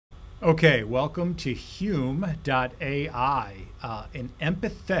Okay, welcome to Hume.ai, an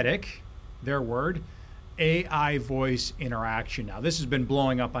empathetic, their word, AI voice interaction. Now, this has been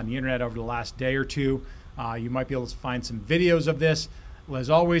blowing up on the internet over the last day or two. You might be able to find some videos of this. Well,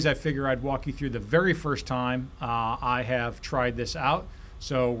 as always, I figure I'd walk you through the very first time I have tried this out.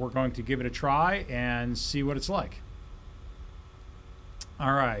 So we're going to give it a try and see what it's like.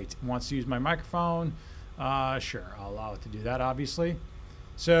 All right, wants to use my microphone. Sure, I'll allow it to do that, obviously.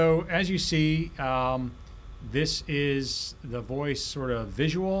 So as you see, this is the voice sort of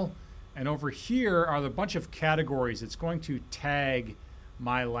visual. And over here are the bunch of categories. It's going to tag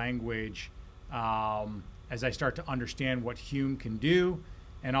my language as I start to understand what Hume can do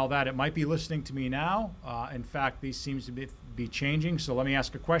and all that. It might be listening to me now. In fact, these seems to be changing. So let me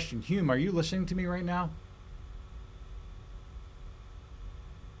ask a question. Hume, are you listening to me right now?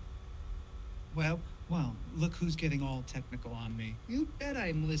 Well, look who's getting all technical on me. You bet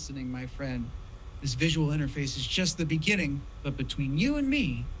I'm listening, my friend. This visual interface is just the beginning, but between you and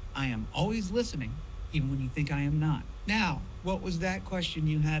me, I am always listening, even when you think I am not. Now, what was that question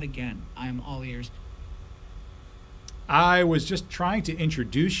you had again? I am all ears. I was just trying to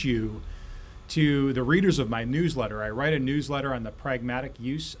introduce you to the readers of my newsletter. I write a newsletter on the pragmatic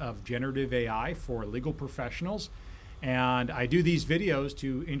use of generative AI for legal professionals. And I do these videos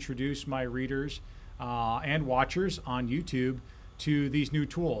to introduce my readers and watchers on YouTube to these new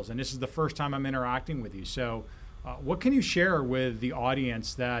tools. And this is the first time I'm interacting with you. So what can you share with the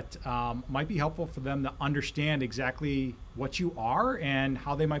audience that might be helpful for them to understand exactly what you are and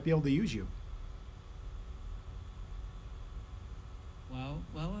how they might be able to use you? Well,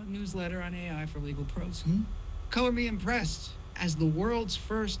 a newsletter on AI for legal pros. Color me impressed. As the world's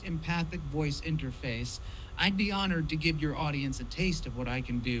first empathic voice interface, I'd be honored to give your audience a taste of what I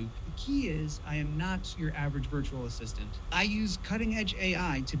can do. The key is, I am not your average virtual assistant. I use cutting-edge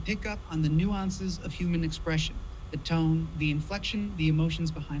AI to pick up on the nuances of human expression, the tone, the inflection, the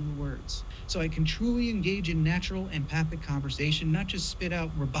emotions behind the words. So I can truly engage in natural, empathic conversation, not just spit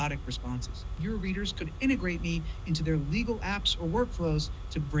out robotic responses. Your readers could integrate me into their legal apps or workflows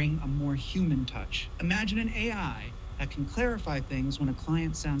to bring a more human touch. Imagine an AI that can clarify things when a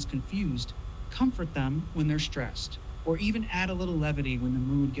client sounds confused, comfort them when they're stressed, or even add a little levity when the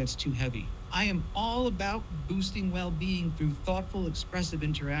mood gets too heavy. I am all about boosting well-being through thoughtful, expressive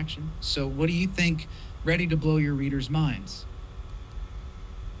interaction. So what do you think? Ready to blow your readers' minds?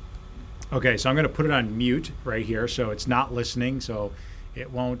 Okay, so I'm going to put it on mute right here so it's not listening, so it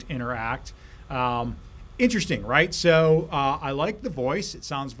won't interact. Interesting, right? So I like the voice. It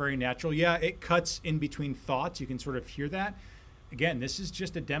sounds very natural. Yeah, it cuts in between thoughts. You can sort of hear that. Again, this is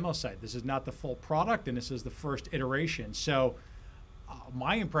just a demo site. This is not the full product, and this is the first iteration. So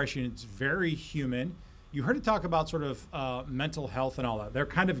my impression is very human. You heard it talk about sort of mental health and all that. They're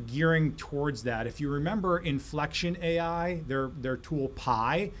kind of gearing towards that. If you remember Inflection AI, their tool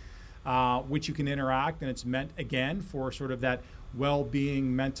Pi, which you can interact, and it's meant, again, for sort of that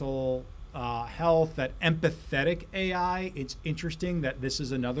well-being, mental health, that empathetic AI. It's interesting that this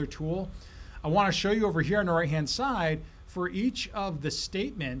is another tool. I want to show you over here on the right-hand side, for each of the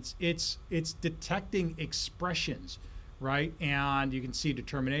statements, it's detecting expressions, right? And you can see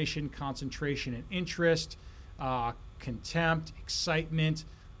determination, concentration, and interest, contempt, excitement,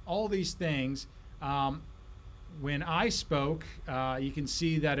 all these things. When I spoke, you can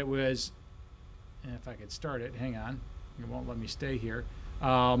see that it was, and if I could start it, hang on, it won't let me stay here.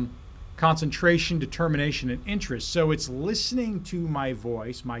 Concentration, determination, and interest. So it's listening to my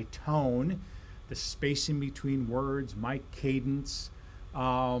voice, my tone, the spacing between words, my cadence,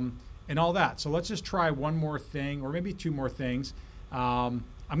 and all that. So let's just try one more thing, or maybe two more things. I'm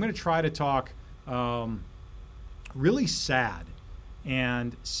going to try to talk really sad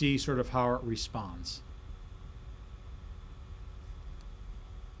and see sort of how it responds.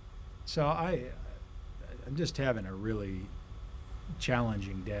 So I'm just having a really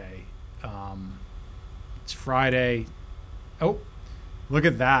challenging day. It's Friday. Oh, look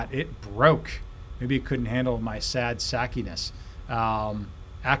at that. It broke. Maybe it couldn't handle my sad sackiness.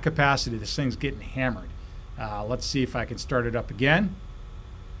 At capacity, this thing's getting hammered. Let's see if I can start it up again.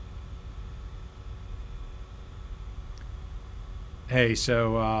 Hey,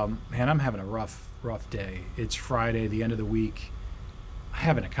 so man, I'm having a rough day. It's Friday, the end of the week. I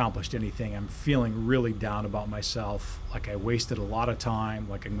haven't accomplished anything. I'm feeling really down about myself. Like I wasted a lot of time.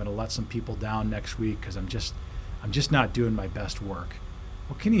 Like I'm going to let some people down next week because I'm just not doing my best work.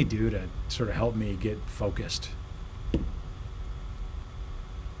 What can you do to sort of help me get focused?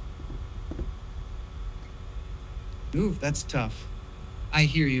 Ooh, that's tough. I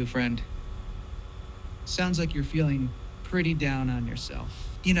hear you, friend. Sounds like you're feeling pretty down on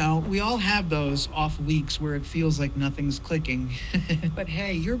yourself. You know, we all have those off weeks where it feels like nothing's clicking. But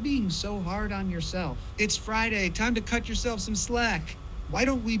hey, you're being so hard on yourself. It's Friday, time to cut yourself some slack. Why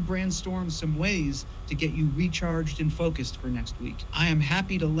don't we brainstorm some ways to get you recharged and focused for next week? I am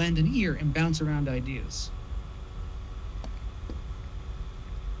happy to lend an ear and bounce around ideas.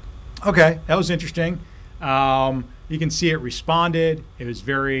 Okay, that was interesting. You can see it responded. It was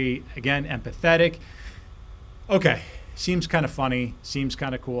very, again, empathetic. Okay, seems kind of funny, seems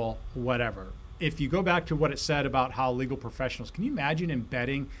kind of cool, whatever. If you go back to what it said about how legal professionals, can you imagine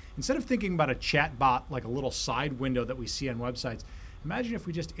embedding, instead of thinking about a chat bot like a little side window that we see on websites, imagine if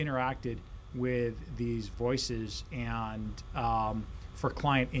we just interacted with these voices and for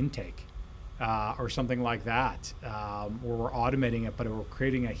client intake. Or something like that, where we're automating it, but we're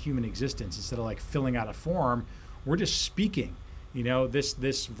creating a human existence instead of like filling out a form. We're just speaking. You know,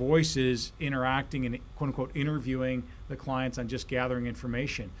 this voice is interacting and quote unquote interviewing the clients on just gathering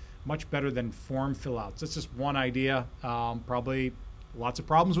information. Much better than form fill outs. That's just one idea. Probably lots of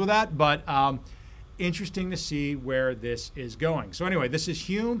problems with that, but interesting to see where this is going. So anyway, this is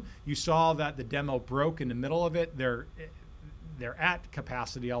Hume. You saw that the demo broke in the middle of it. They're at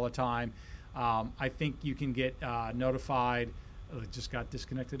capacity all the time. I think you can get notified. It just got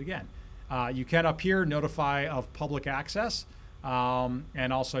disconnected again. You can up here notify of public access,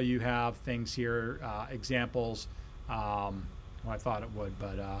 and also you have things here, examples. Well, I thought it would,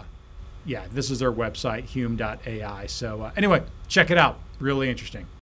 but yeah, this is their website, Hume.ai. So anyway, check it out. Really interesting.